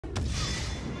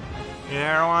Hey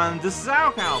everyone, this is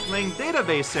Alcal playing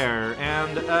Database Error,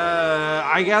 and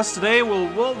I guess today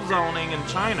we're wolf zoning in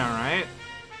China, right?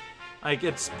 Like,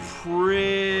 it's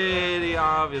pretty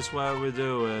obvious what we're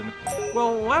doing.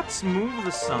 Well, let's move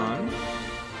the sun.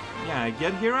 Yeah,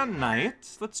 get here at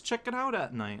night. Let's check it out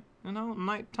at night. You know,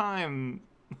 nighttime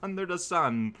under the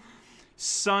sun.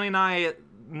 Sunny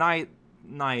night.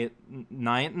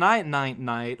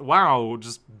 Wow,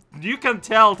 just, you can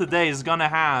tell today is gonna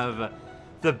have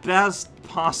the best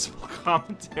possible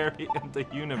commentary in the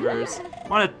universe.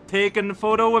 Wanna take a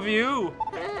photo of you?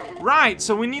 Right,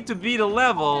 so we need to beat a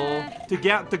level to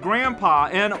get the grandpa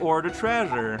and or the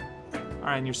treasure.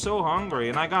 Alright, and you're so hungry,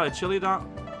 and I got a chili dog.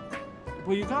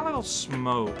 Well, you got a little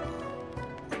smoke.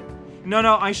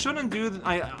 No, I shouldn't do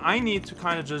I need to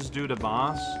kind of just do the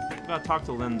boss. I gotta talk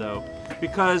to Lindo.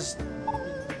 Because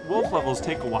wolf levels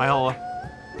take a while.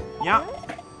 Yeah.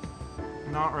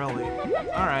 Not really.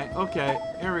 Alright, okay.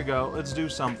 Here we go. Let's do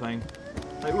something.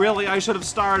 Like, really, I should have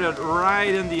started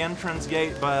right in the entrance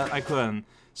gate, but I couldn't.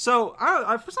 So,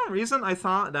 for some reason, I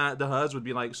thought that the HUDs would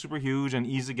be, like, super huge and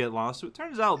easy to get lost to. It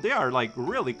turns out they are, like,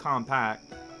 really compact.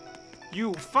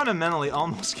 You fundamentally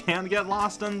almost can't get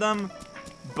lost in them.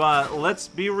 But let's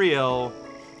be real.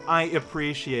 I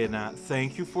appreciate that.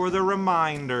 Thank you for the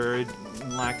reminder,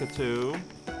 Lakitu.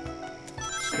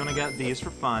 Just gonna get these for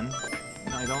fun.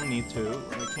 I don't need to.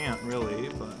 I can't really,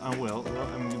 but I will.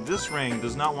 I mean, this ring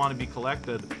does not want to be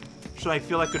collected. Should I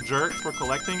feel like a jerk for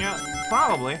collecting it?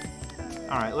 Probably.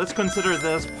 Alright, let's consider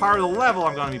this part of the level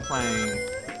I'm going to be playing.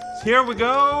 So here we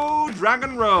go!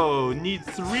 Dragon Road. Need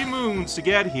 3 moons to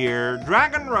get here.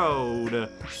 Dragon Road.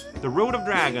 The Road of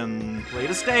Dragon. Play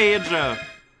the stage.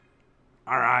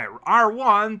 Alright,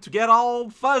 R1 to get all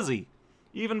fuzzy.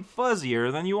 Even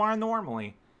fuzzier than you are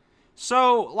normally.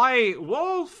 So, like,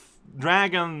 Wolf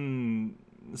Dragon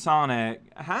Sonic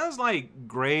has, like,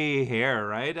 gray hair,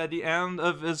 right? At the end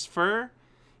of his fur?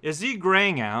 Is he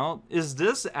graying out? Is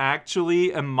this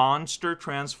actually a monster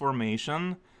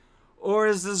transformation? Or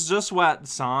is this just what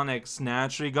Sonic's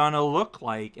naturally gonna look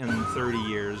like in 30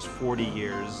 years, 40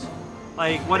 years?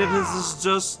 Like, what if this is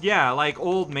just, yeah, like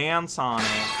old man Sonic?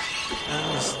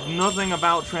 And it's nothing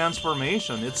about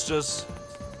transformation. It's just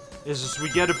we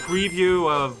get a preview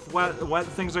of what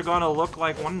things are gonna look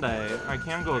like one day. I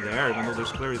can't go there, even though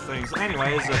there's clearly things.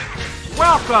 Anyways,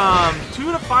 welcome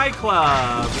to the Fight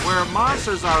Club, where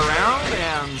monsters are around,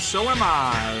 and so am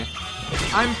I.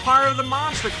 I'm part of the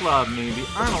Monster Club, maybe.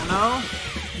 I don't know.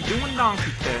 Doing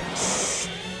donkey kicks.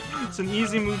 It's an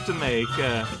easy move to make.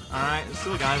 Alright, there's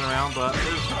still guys around, but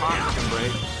there's spots you can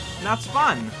break. And that's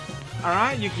fun.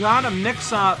 Alright, you gotta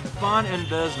mix up fun and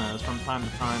business from time to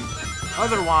time.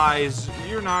 Otherwise,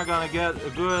 you're not gonna get a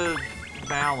good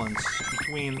balance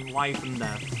between life and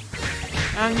death.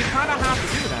 And you kinda have to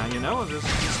do that, you know?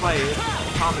 It's like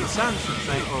common sense and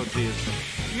say, oh jeez,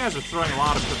 you guys are throwing a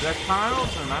lot of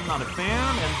projectiles and I'm not a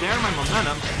fan, and there my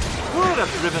momentum would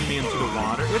have driven me into the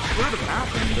water. It could have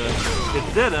happened. It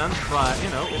didn't, but, you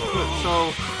know, it could.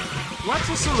 So, what's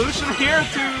the solution here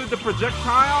to the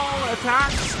projectile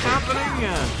attacks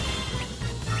happening?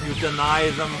 You deny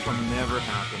them from never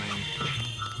happening.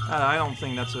 I don't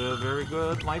think that's a very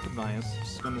good life advice.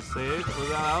 Just gonna say it, put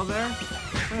that out there.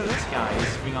 Look at this guy,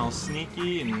 he's being all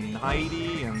sneaky and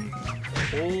hidey and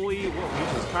holy. Whoa,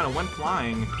 he just kind of went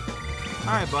flying.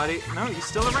 Alright, buddy. No, he's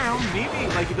still around. Maybe,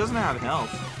 like, he doesn't have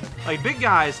health. Like, big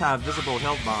guys have visible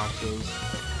health boxes.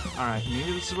 Alright,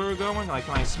 maybe this is where we're going. Like,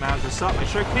 can I smash this up? I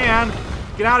sure can!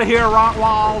 Get out of here, rock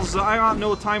walls! I got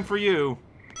no time for you.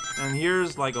 And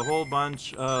here's, like, a whole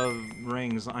bunch of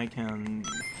rings I can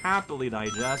happily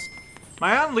digest.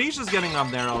 My Unleash is getting up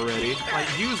there already. Like,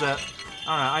 use it.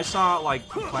 Alright, I saw, like,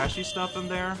 flashy stuff in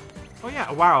there. Oh,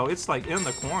 yeah, wow, it's, like, in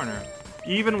the corner.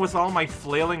 Even with all my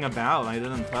flailing about, I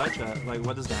didn't touch it. Like,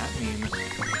 what does that mean?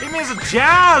 It means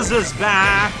Jazz is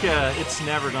back! It's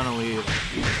never gonna leave.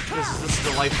 This is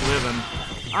the life living.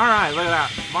 Alright, look at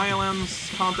that.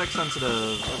 Violence, context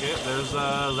sensitive. Okay, there's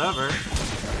a lever.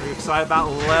 Are you excited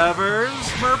about levers,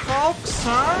 merfolks,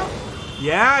 huh?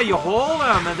 Yeah, you hold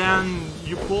them, and then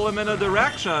you pull them in a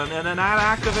direction, and then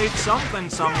that activates something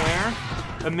somewhere.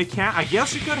 I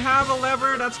guess you could have a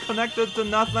lever that's connected to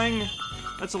nothing.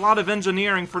 That's a lot of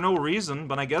engineering for no reason,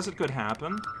 but I guess it could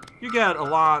happen. You get a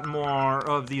lot more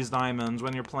of these diamonds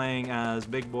when you're playing as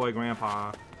Big Boy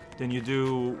Grandpa than you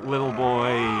do Little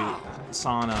Boy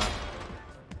Sana.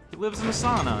 He lives in a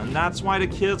sauna, and that's why the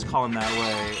kids call him that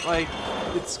way. Like,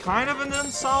 it's kind of an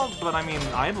insult, but I mean,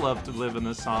 I'd love to live in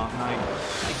a sauna.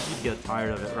 You'd get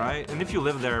tired of it, right? And if you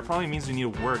live there, it probably means you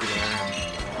need to work there.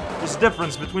 And there's a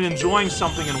difference between enjoying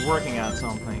something and working at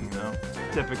something, you know?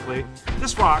 typically.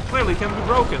 This rock clearly can be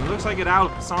broken. Looks like it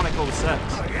out of Sonic 06.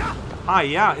 Hi,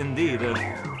 yeah, indeed.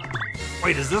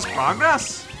 Wait, is this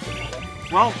progress?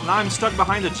 Well, now I'm stuck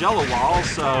behind a jello wall,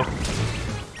 so...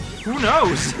 who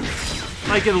knows?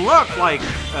 Like, it looked like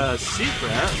a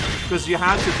secret, because you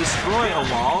had to destroy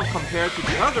a wall compared to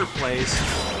the other place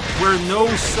where no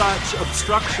such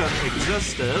obstruction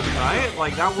existed, right?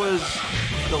 Like, that was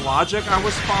the logic I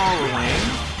was following.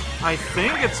 I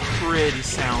think it's pretty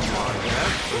sound logic,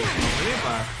 personally,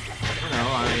 but, you know,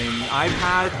 I mean, I've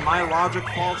had my logic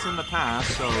faults in the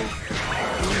past, so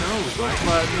who knows, right?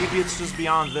 But maybe it's just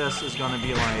beyond this is gonna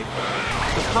be like,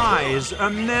 the prize, a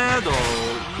medal!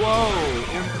 Whoa,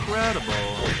 incredible.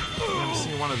 I've never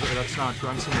seen one of those. That's not true.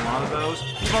 I've seen a lot of those.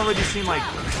 I've already seen like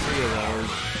 3 of those.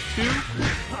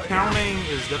 2? Counting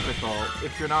is difficult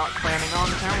if you're not planning on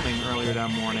counting earlier that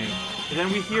morning. And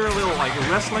then we hear a little like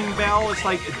wrestling bell. It's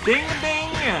like ding ding.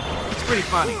 It's pretty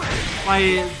funny.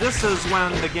 Like this is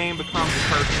when the game becomes a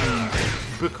cartoon.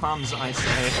 Becomes, I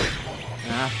say.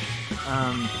 Yeah.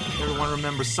 Everyone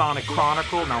remembers Sonic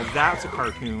Chronicle? Now that's a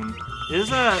cartoon. Is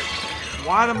it?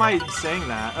 Why am I saying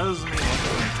that? That doesn't mean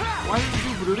anything. Why did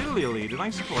you do Brutally? Did I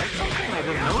select something I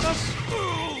didn't notice?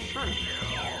 Sure.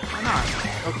 Why not?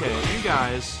 Okay, you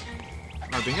guys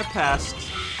are being a pest.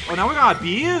 Oh, now we got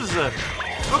bees?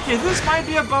 Okay, this might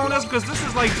be a bonus because this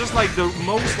is like just like the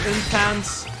most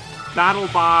intense battle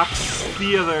box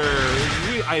theater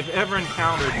I've ever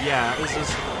encountered yet. This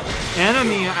is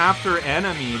enemy after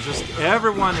enemy. Just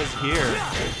everyone is here.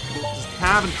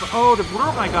 Having oh,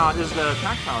 oh my god, is the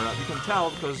attack power up. You can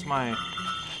tell because my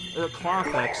claw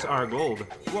effects are gold.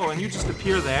 Whoa, and you just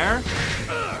appear there,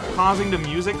 causing the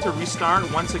music to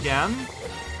restart once again,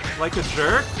 like a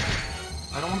jerk.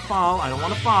 I don't want to fall. I don't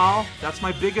want to fall. That's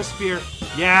my biggest fear.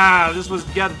 Yeah, this was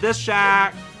get this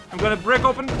shack. I'm gonna break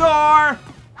open the door.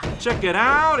 Check it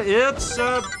out. It's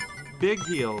a big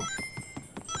heal.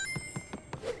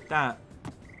 That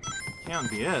can't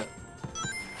be it.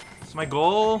 It's my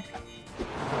goal.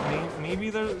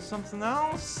 Maybe there's something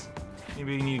else?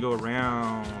 Maybe we need to go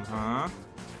around, huh?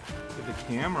 What the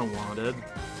camera wanted.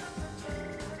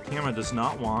 The camera does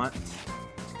not want.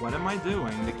 What am I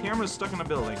doing? The camera's stuck in a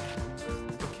building.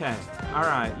 Okay.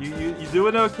 Alright. You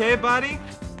doing okay, buddy?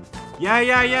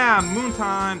 Yeah. Moon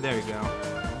time. There you go.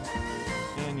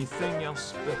 Anything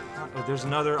else? Oh, there's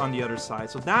another on the other side.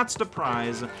 So that's the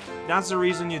prize. That's the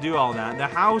reason you do all that. The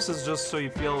house is just so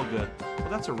you feel good. Well,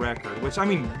 that's a record, which, I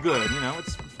mean, good, you know,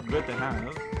 it's good to have.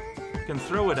 You can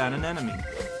throw it at an enemy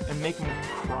and make him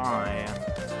cry.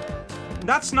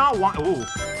 That's not why. Ooh.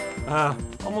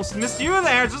 Almost missed you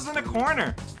there, just in the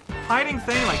corner. Hiding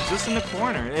thing, like, just in the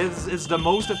corner is the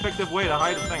most effective way to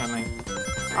hide a thing, I think.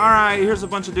 Alright, here's a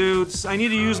bunch of dudes. I need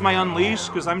to use my Unleash,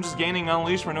 because I'm just gaining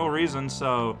Unleash for no reason,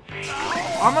 so...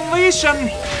 I'm unleashing! Look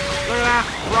at that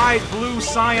bright blue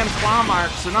cyan claw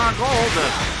marks. They're not gold.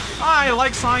 I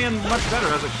like cyan much better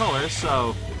as a color,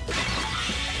 so...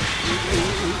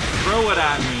 Throw it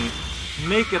at me.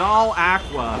 Make it all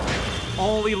aqua.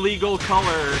 Only legal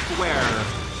color to wear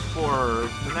for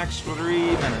the next 3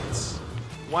 minutes.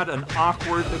 What an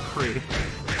awkward decree.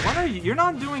 What are you? You're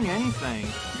not doing anything.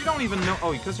 You don't even know.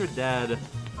 Oh, because you're dead.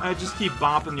 I just keep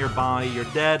bopping your body, your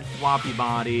dead, floppy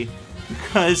body.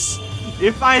 Because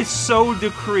if I so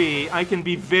decree, I can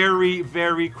be very,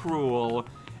 very cruel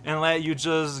and let you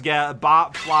just get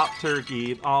bop, flop,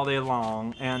 turkey all day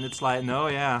long. And it's like, no,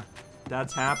 yeah,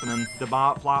 that's happening. The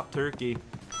bop, flop, turkey.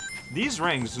 These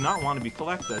rings do not want to be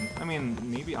collected. I mean,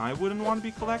 maybe I wouldn't want to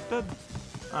be collected.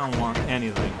 I don't want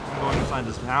anything. I'm going inside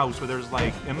this house where there's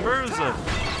like embers.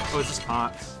 Oh, it's just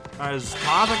pots. Alright, is this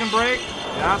pots I can break?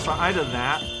 Yeah, that's right. I did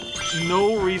that.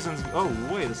 No reasons. Oh,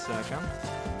 wait a second.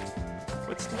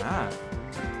 What's that?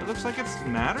 It looks like it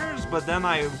matters, but then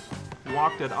I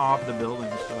walked it off the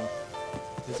building, so...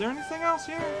 Is there anything else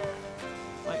here?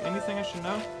 Like, anything I should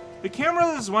know? The camera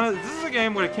is one of... This is a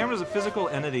game where the camera is a physical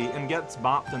entity and gets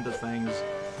bopped into things.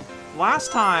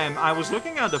 Last time, I was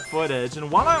looking at the footage,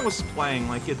 and while I was playing,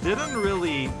 like, it didn't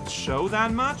really show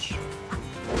that much.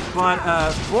 But,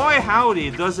 boy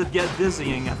howdy, does it get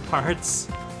dizzying at parts.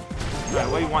 Alright,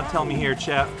 what do you want to tell me here,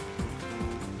 chat?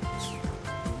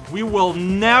 We will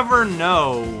never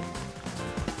know.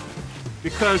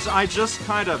 Because I just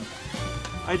kind of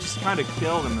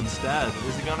killed him instead.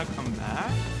 Is he gonna come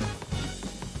back?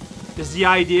 Is the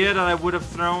idea that I would have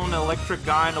thrown an electric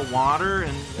guy in the water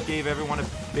and gave everyone a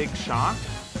big shock?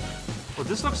 Well,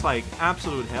 this looks like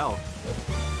absolute hell.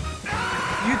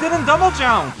 You didn't double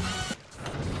jump!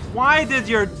 Why did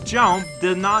your jump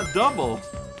did not double?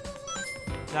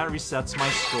 That resets my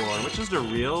score, which is the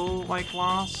real, like,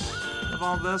 loss of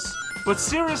all this. But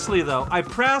seriously, though, I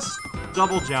pressed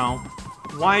double jump?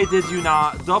 Why did you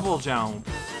not double jump?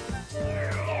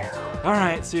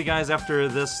 Alright, see you guys after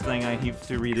this thing I have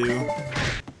to redo.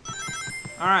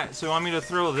 Alright, so you want me to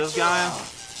throw this guy?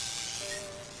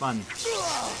 Fun.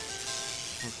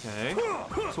 Okay.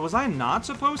 So was I not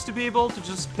supposed to be able to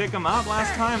just pick him up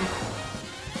last time?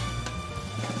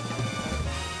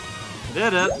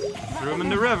 Did it. Threw him in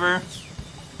the river.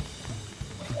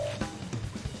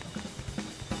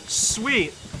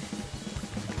 Sweet.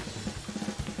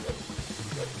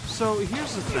 So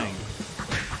here's the thing.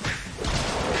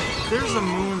 There's a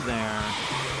moon there.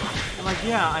 Like,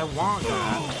 yeah, I want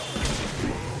that.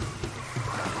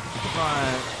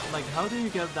 But, like, how do you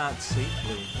get that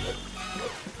safely?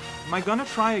 Am I gonna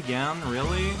try again?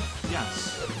 Really?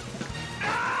 Yes.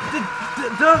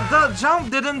 The jump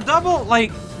didn't double,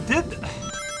 like,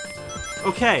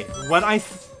 Okay, what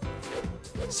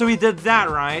so he did that,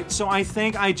 right? So I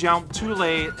think I jumped too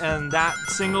late, and that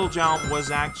single jump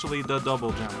was actually the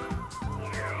double jump.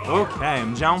 Okay,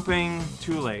 I'm jumping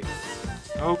too late.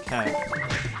 Okay.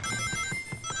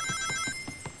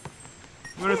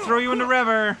 I'm gonna throw you in the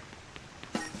river.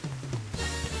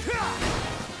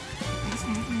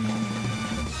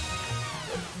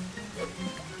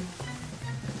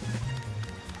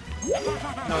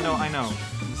 No, I know.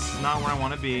 This is not where I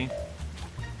want to be.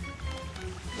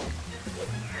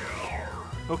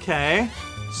 Okay.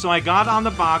 So I got on the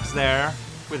box there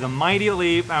with a mighty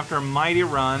leap after a mighty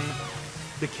run.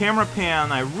 The camera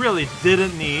pan I really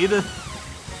didn't need.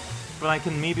 But I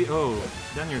can maybe... Oh,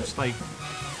 then you're just like...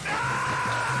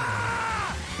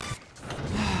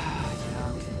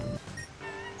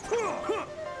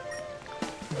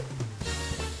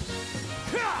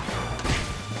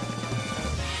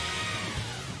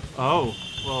 Oh,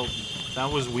 well,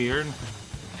 that was weird.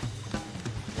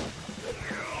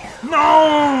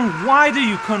 No! Why do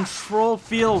you control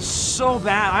feel so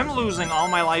bad? I'm losing all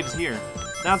my lives here.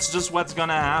 That's just what's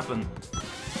gonna happen.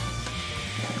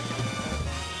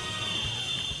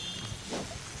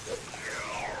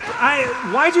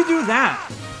 Why'd you do that?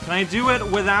 Can I do it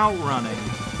without running?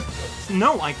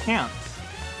 No, I can't.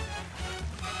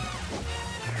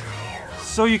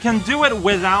 So you can do it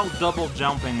without double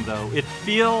jumping, though. It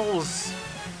feels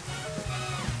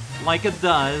like it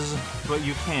does, but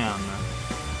you can.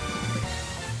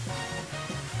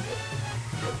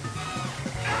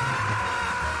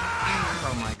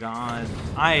 Oh my god.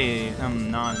 I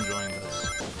am not enjoying this.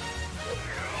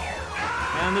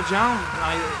 And the jump,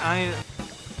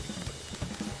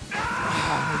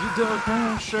 you do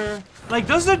it, sure. Like,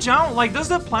 does the jump, like, does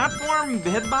the platform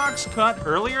hitbox cut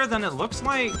earlier than it looks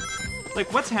like?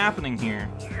 Like, what's happening here?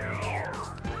 You're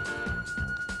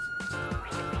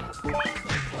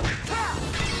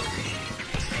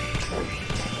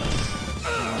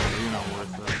not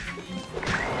worth it.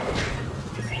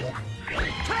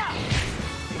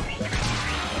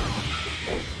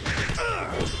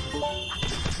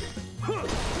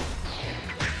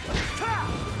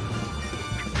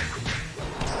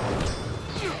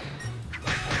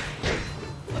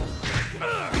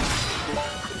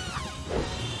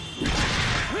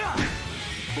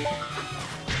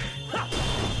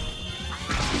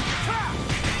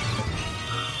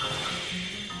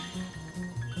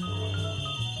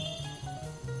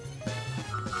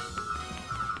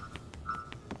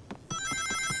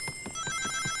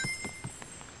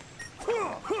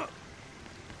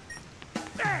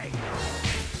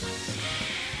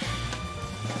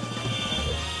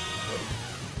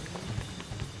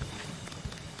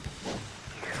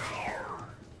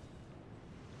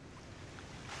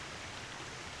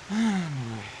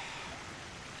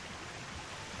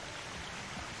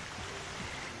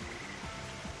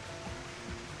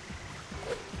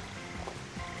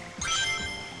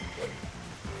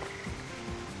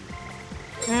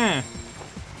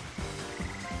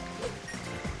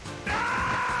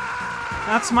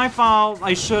 That's my fault.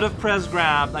 I should have pressed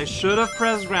grab. I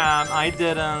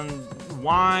didn't.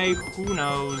 Why? Who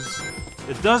knows?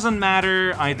 It doesn't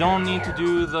matter. I don't need to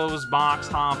do those box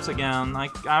hops again.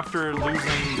 After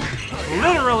losing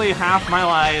literally half my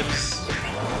lives.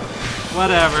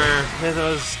 Whatever. It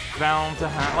was bound to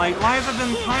happen. Like, lives have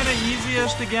been kind of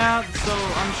easy-ish to get, so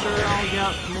I'm sure I'll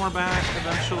get more back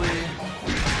eventually.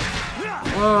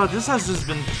 Oh, this has just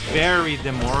been very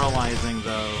demoralizing,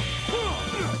 though.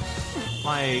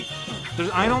 Like,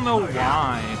 I don't know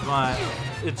why, but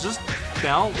it just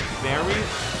felt very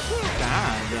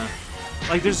bad.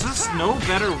 Like, there's just no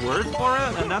better word for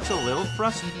it, and that's a little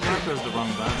frustrating. I pressed the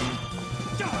wrong button.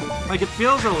 Like, it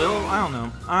feels a little, I don't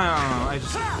know,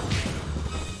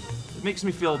 it makes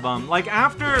me feel bummed. Like,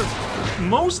 after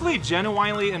mostly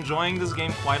genuinely enjoying this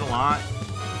game quite a lot,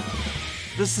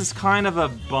 this is kind of a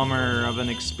bummer of an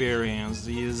experience.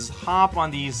 These hop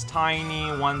on these tiny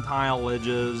one-tile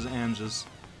ledges and just...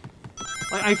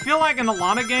 Like, I feel like in a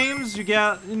lot of games you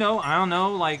get, you know, I don't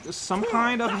know, like some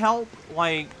kind of help.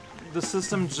 Like, the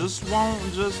system just won't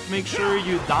just make sure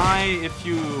you die if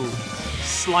you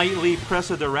slightly press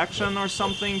a direction or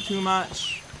something too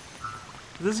much.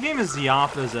 This game is the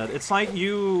opposite. It's like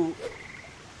you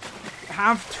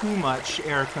have too much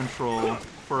air control,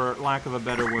 for lack of a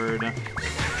better word.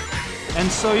 And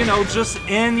so, you know, just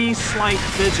any slight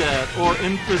fidget or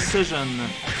imprecision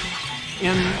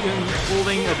in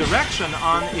holding a direction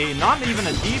on a, not even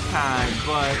a D-pad,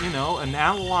 but, you know, an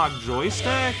analog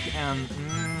joystick, and...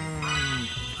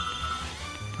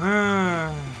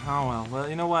 oh well,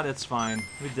 you know what, it's fine.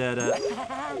 We did it.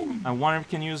 I wonder if we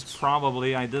can use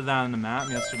probably, I did that in the map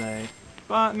yesterday.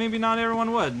 But maybe not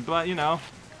everyone would, but, you know,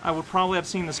 I would probably have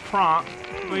seen this prompt.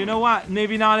 But you know what,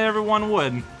 maybe not everyone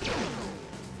would.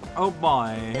 Oh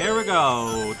boy, here we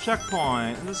go.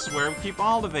 Checkpoint. This is where we keep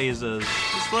all the vases.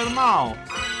 Destroy them all.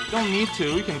 Don't need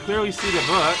to, you can clearly see the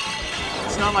book.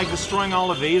 It's not like destroying all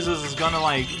the vases is gonna,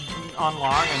 like,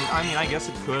 unlock, and I mean, I guess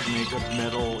it could make a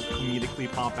medal comedically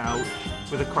pop out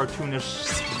with a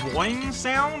cartoonish boing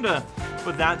sound,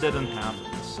 but that didn't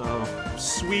happen. So,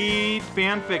 sweet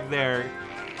fanfic there,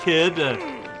 kid.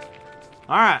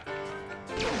 Alright.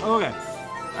 Okay.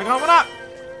 I got one up!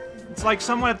 It's like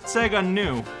someone at Sega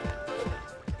knew.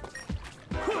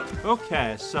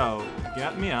 Okay, so,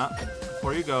 get me up.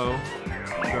 Before you go.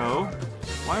 Go.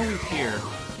 Why are we here?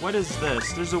 What is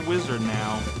this? There's a wizard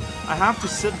now. I have to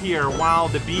sit here while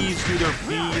the bees do their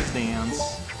bees dance.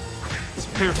 It's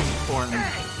very important.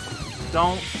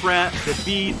 Don't fret, the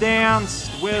bee dance.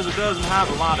 The wizard doesn't have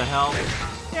a lot of help.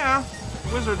 Yeah,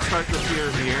 wizards start to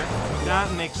appear here.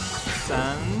 That makes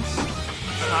sense.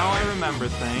 That's how I remember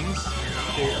things.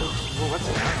 Okay, well, what's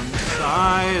that on the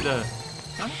side?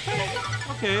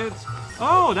 Okay, it's...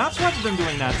 Oh, that's what's been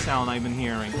doing that sound I've been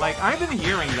hearing. Like, I've been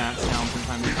hearing that sound from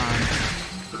time to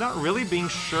time, without really being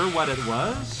sure what it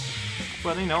was.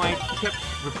 But, you know, I kept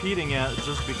repeating it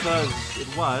just because it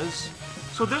was.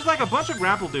 So there's like a bunch of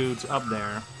grapple dudes up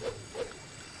there.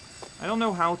 I don't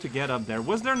know how to get up there.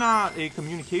 Was there not a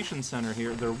communication center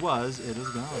here? There was. It is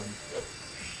gone.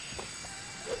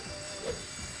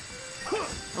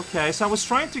 Okay, so I was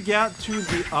trying to get to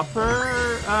the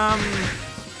upper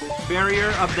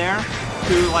barrier up there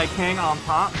to, like, hang on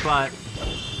top, but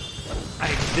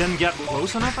I didn't get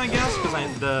close enough, I guess, because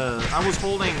I was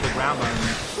holding the grab button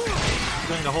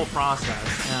during the whole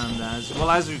process, and as well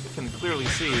as you can clearly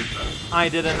see, I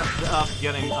didn't end up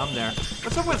getting up there.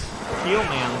 What's up with Heel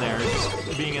Man there,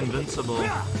 just being invincible?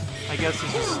 I guess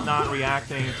he's just not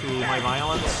reacting to my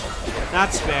violence.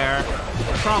 That's fair.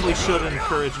 Probably shouldn't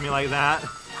encourage me like that.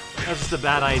 That's just a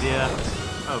bad idea.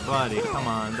 Oh, buddy, come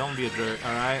on, don't be a jerk,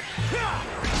 alright?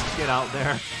 Get out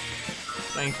there.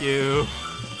 Thank you.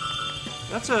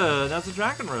 That's a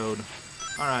Dragon Road.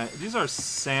 Alright, these are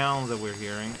sounds that we're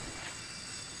hearing.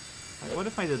 Like, what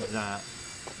if I did that?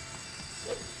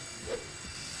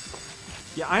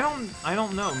 Yeah, I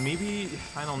don't know. Maybe,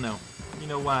 I don't know. You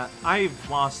know what? I've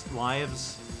lost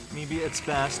lives. Maybe it's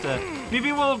best.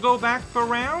 Maybe we'll go back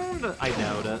around? I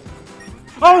doubt it.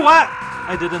 Oh, what?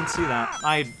 I didn't see that.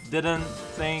 I didn't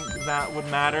think that would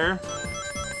matter.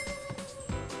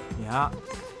 Yeah.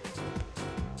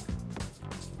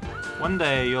 One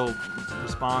day you'll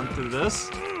respond to this.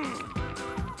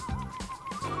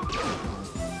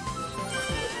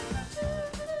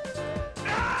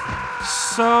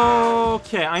 So,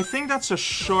 okay, I think that's a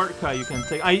shortcut you can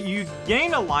take. You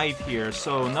gain a life here,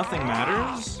 so nothing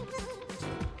matters.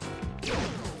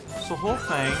 So, whole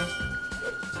thing.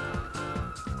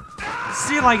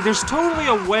 See, like, there's totally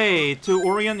a way to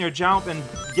orient your jump and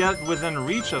get within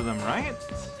reach of them, right?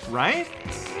 Right?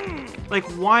 Like,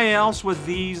 why else would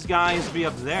these guys be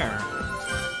up there?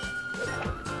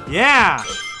 Yeah!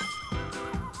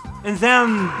 And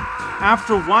then,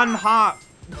 after one hop,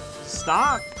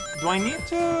 stop? Do I need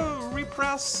to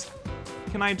repress?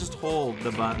 Can I just hold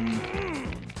the button?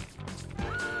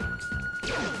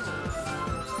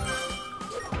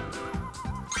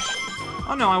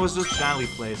 Oh no, I was just badly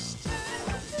placed.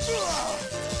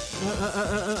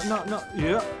 No,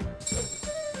 yeah.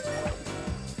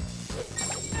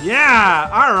 Yeah,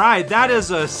 alright, that is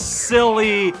a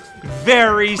silly,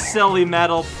 very silly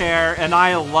metal pair, and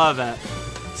I love it.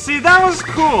 See, that was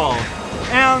cool.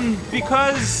 And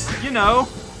because, you know,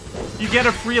 you get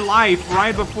a free life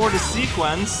right before the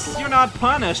sequence, you're not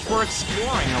punished for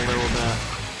exploring a little bit.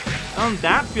 Doesn't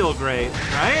that feel great,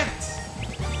 right?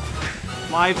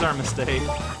 Lives are a mistake.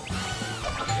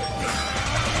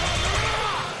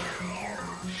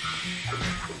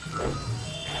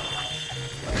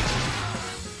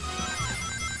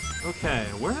 Okay,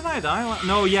 where did I die?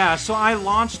 No, yeah, so I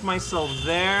launched myself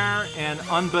there, and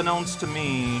unbeknownst to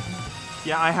me,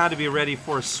 yeah, I had to be ready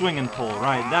for a swing and pull,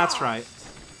 right, that's right.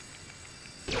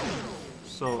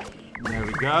 So, there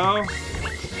we go.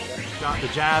 Got the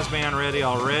jazz band ready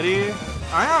already.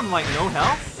 I have, like, no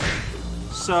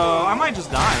health, so I might just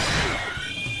die.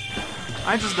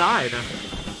 I just died.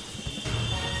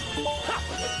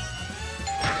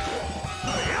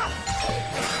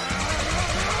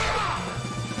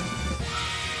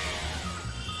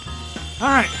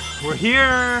 Alright, we're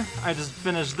here. I just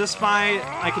finished this fight.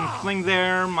 I can fling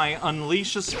there. My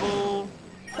unleash is full.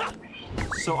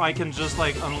 So I can just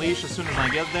like unleash as soon as I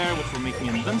get there, which will make me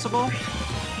invincible.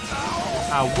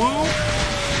 Woo!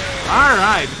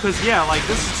 Alright, because yeah, like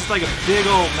this is just like a big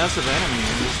old mess of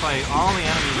enemies. Just like all the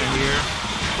enemies in here.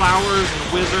 Flowers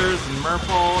and wizards and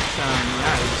merfolks and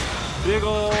yeah, it's big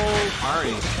old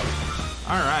party.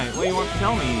 Alright, what do you want to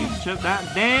tell me? Shit,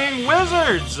 that dang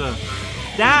wizards!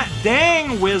 That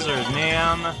dang wizard,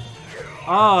 man.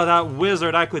 Oh, that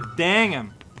wizard, I could dang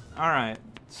him. Alright,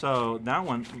 so that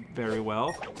went very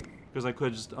well. Because I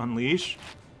could just unleash.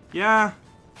 Yeah.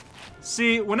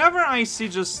 See, whenever I see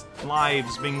just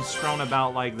lives being strewn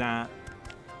about like that,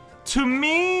 to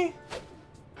me,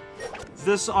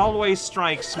 this always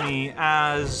strikes me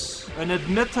as an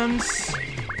admittance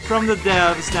from the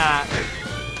devs that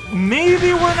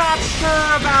maybe we're not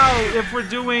sure about if we're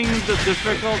doing the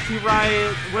difficulty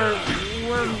right.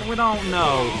 We don't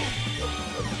know.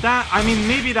 That, I mean,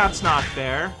 maybe that's not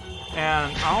fair,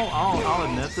 and I'll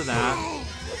admit to that.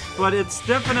 But it's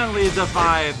definitely the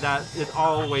vibe that it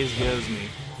always gives me.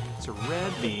 It's a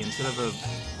red bee instead of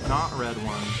a not red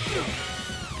one.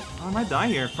 Oh, I might die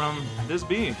here from this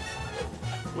bee.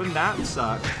 Wouldn't that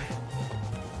suck?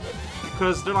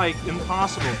 Because they're like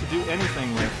impossible to do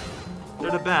anything with.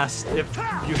 They're the best if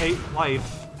you hate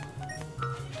life.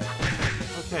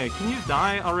 Okay, can you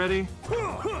die already?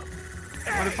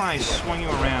 What if I swing you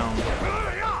around?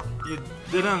 You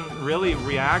didn't really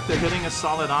react to hitting a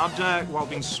solid object while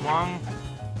being swung?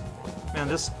 Man,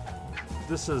 this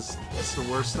is the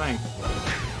worst thing.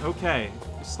 Okay,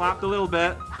 slapped a little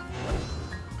bit.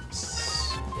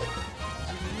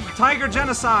 Tiger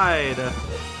genocide!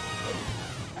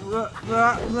 Look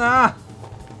at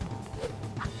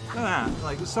that,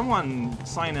 like, someone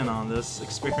sign in on this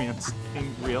experience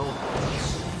being real.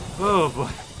 Oh boy.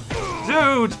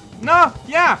 Dude! No!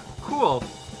 Yeah! Cool.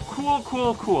 Cool,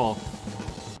 cool, cool.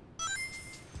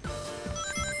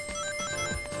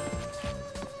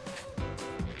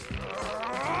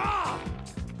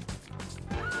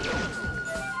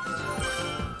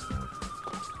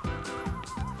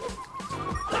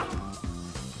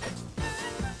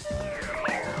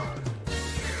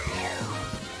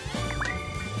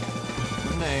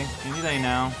 Any day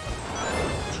now.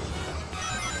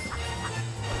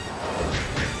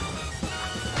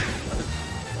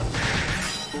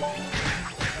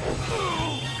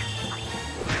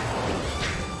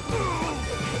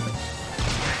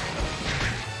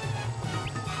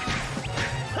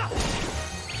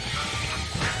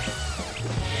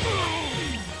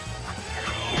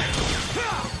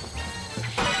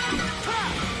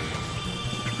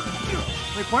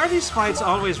 Like, why are these fights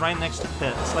always right next to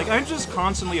pits? Like, I'm just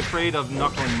constantly afraid of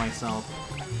knuckling myself.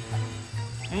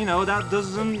 And, you know, that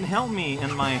doesn't help me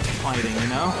in my fighting, you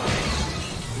know?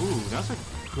 Ooh, that's a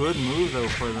good move, though,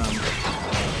 for them.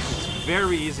 It's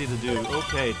very easy to do.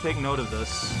 Okay, take note of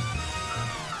this.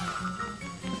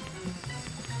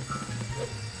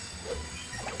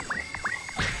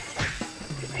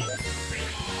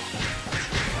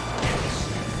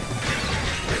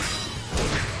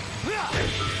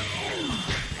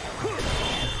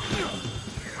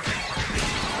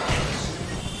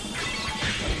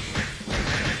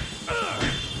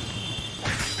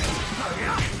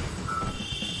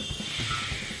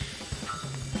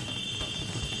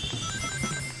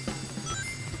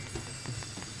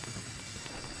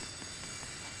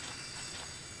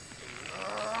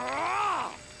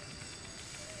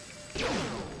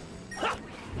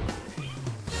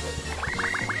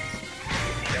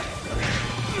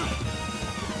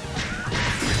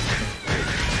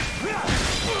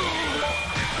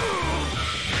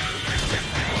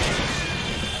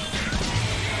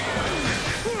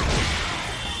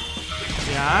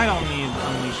 I don't need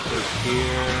Unleash for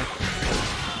here.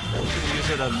 I should use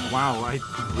it as... Wow, I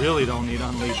really don't need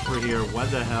Unleash for here.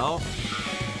 What the hell?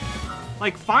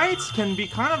 Like, fights can be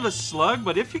kind of a slug,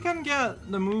 but if you can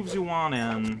get the moves you want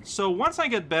in. So once I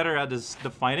get better at the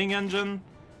fighting engine,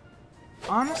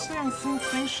 honestly, I think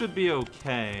things should be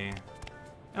okay.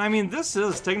 And I mean, this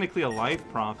is technically a life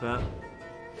profit.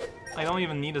 I don't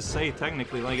even need to say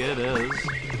technically, like it is.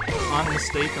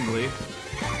 Unmistakably.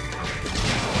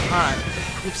 Alright.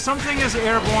 If something is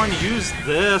airborne, use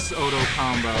this auto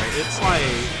combo. It's like...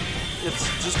 It's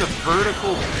just a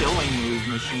vertical killing move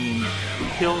machine.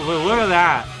 Look at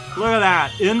that. Look at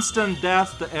that. Instant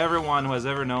death to everyone who has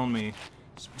ever known me.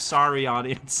 Sorry,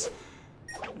 audience.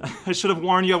 I should have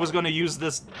warned you I was going to use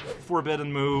this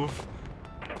forbidden move.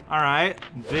 Alright.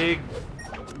 Big,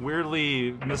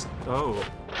 weirdly missed... Oh.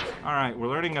 Alright, we're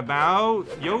learning about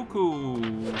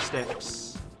Yoku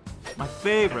sticks. My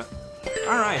favorite.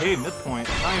 Alright, hey, midpoint.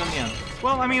 Not even the end.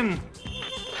 Well, I mean...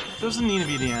 Doesn't need to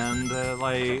be the end.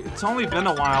 Like, it's only been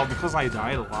a while because I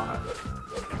died a lot.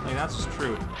 Like, that's just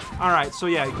true. Alright, so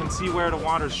yeah, you can see where the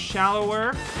water's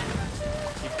shallower.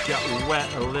 You get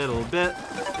wet a little bit.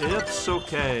 It's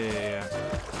okay.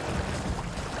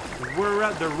 We're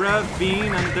at the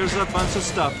ravine and there's a bunch of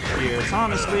stuff here. It's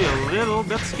honestly a little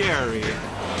bit scary.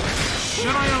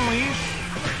 Should I unleash?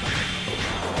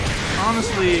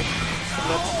 Honestly,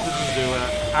 let's just do it.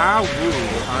 Ah, woo,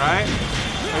 alright?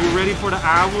 Are you ready for the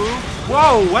awoo?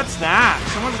 Whoa, what's that?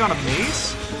 Someone's got a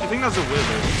mace? I think that's a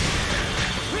wizard.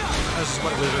 That's just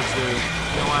what wizards do.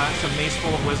 You know what? It's a mace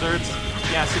full of wizards?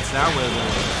 Yes, it's that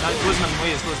wizard. That wasn't a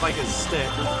mace, it was like a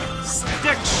stick.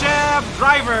 Stick shift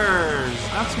drivers!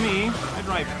 That's me. I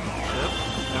drive ship.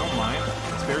 I don't mind.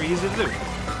 It's very easy to do.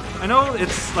 I know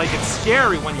it's like it's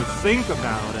scary when you think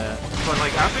about it, but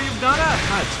like after you've done it,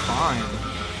 it's fine.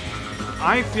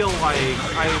 I feel like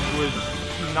I would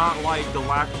not like the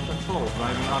lack of control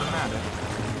driving automatic.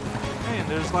 Hey, and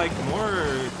there's like more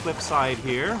cliffside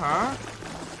here, huh?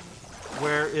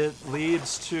 Where it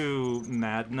leads to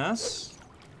madness.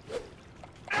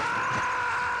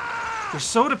 You're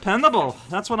so dependable.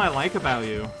 That's what I like about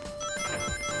you.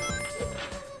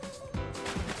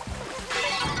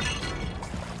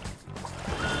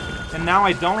 And now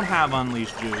I don't have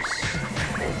Unleashed Juice.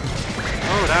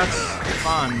 Oh, that's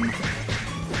fun.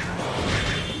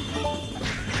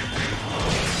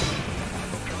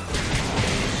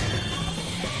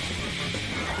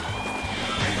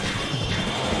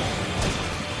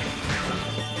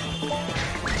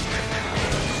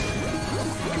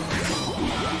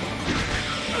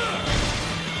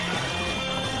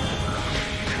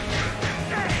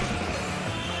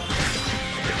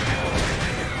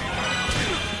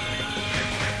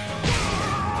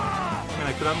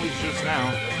 Unleash Juice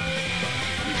now.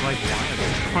 Like, why at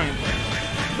this point?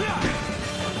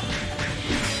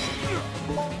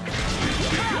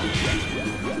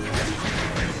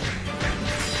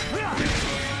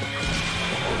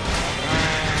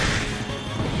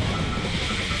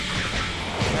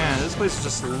 Man, this place is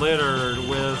just littered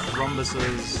with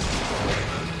rumbuses.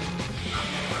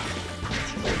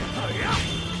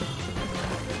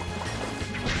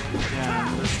 Yeah,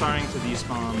 and they're starting to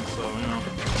despawn, so, you know.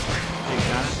 Take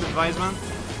that as advisement.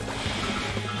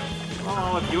 Well,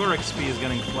 all of your XP is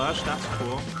getting flushed. That's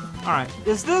cool. Alright,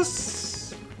 is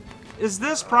this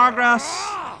progress?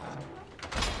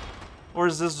 Or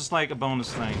is this just like a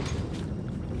bonus thing?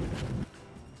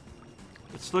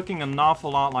 It's looking an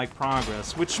awful lot like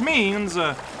progress, which means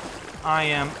I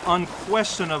am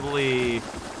unquestionably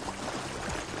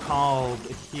called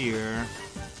here.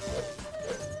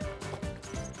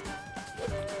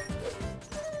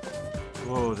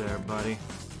 Whoa there, buddy.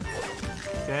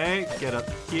 Okay, get up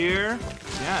here.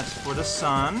 Yeah, it's for the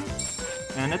sun.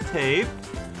 And a tape.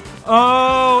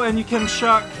 Oh, and you can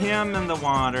chuck him in the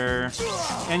water.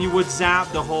 And you would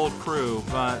zap the whole crew,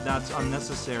 but that's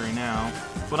unnecessary now.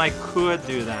 But I could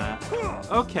do that.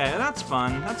 Okay, that's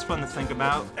fun. That's fun to think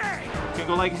about. You can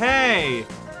go like, hey!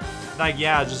 Like,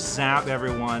 yeah, just zap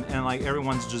everyone, and like,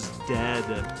 everyone's just dead.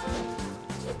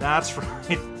 That's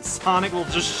right. Sonic will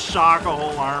just shock a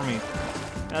whole army.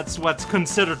 That's what's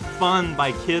considered fun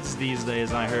by kids these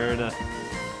days, I heard.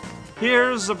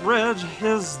 Here's a bridge.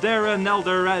 Is there an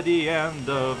elder at the end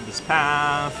of this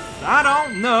path? I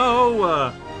don't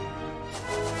know.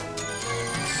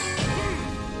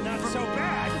 Not so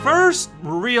bad. First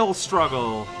real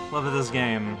struggle of this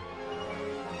game.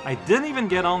 I didn't even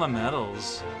get all the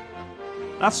medals.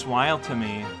 That's wild to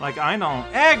me. Like, I know.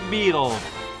 Egg Beetle!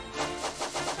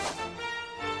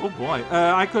 Oh boy,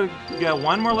 I could get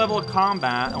one more level of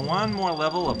combat and one more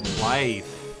level of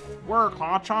life. Work,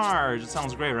 hot charge. It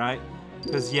sounds great, right?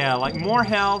 Because yeah, like more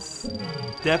health,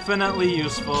 definitely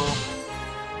useful.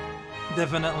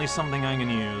 Definitely something I can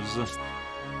use.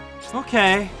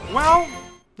 Okay, well,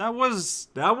 that was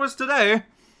today.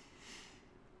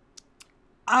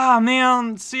 Ah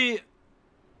man, see.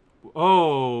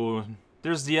 Oh,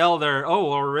 there's the Elder.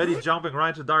 Oh, already jumping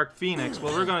right to Dark Phoenix.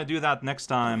 Well, we're gonna do that next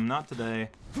time, not today.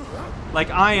 Like,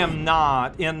 I am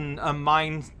not in a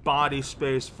mind-body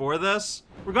space for this.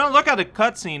 We're gonna look at a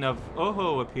cutscene of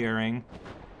Oho appearing.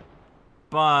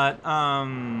 But,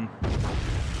 I'm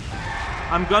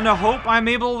gonna hope I'm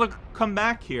able to come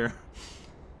back here.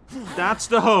 That's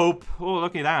the hope. Oh,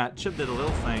 look at that. Chip did a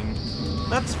little thing.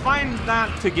 Let's find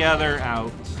that together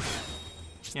out.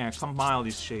 Yeah, compile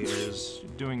these shaders.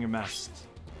 You're doing your best.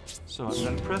 So I'm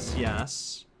gonna press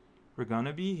yes. We're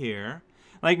gonna be here.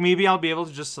 Like, maybe I'll be able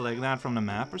to just select that from the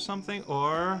map or something,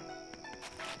 or...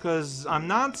 Because I'm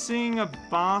not seeing a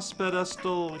boss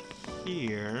pedestal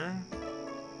here.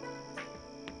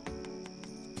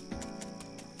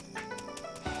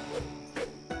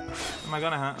 Am I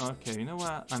gonna have... Okay, you know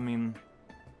what? I mean...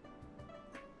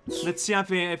 Let's see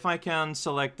if I can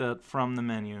select it from the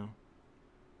menu.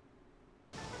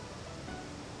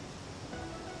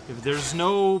 If there's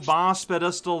no boss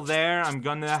pedestal there, I'm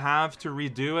gonna have to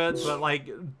redo it. But, like,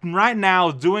 right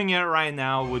now, doing it right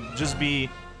now would just be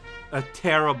a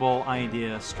terrible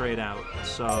idea, straight out.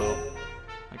 So,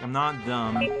 like, I'm not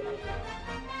dumb.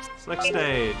 Select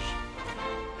stage.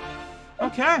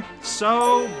 Okay,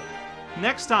 so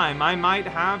next time I might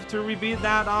have to repeat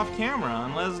that off camera,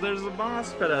 unless there's a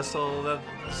boss pedestal that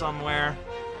somewhere.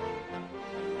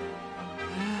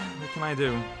 What can I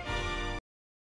do?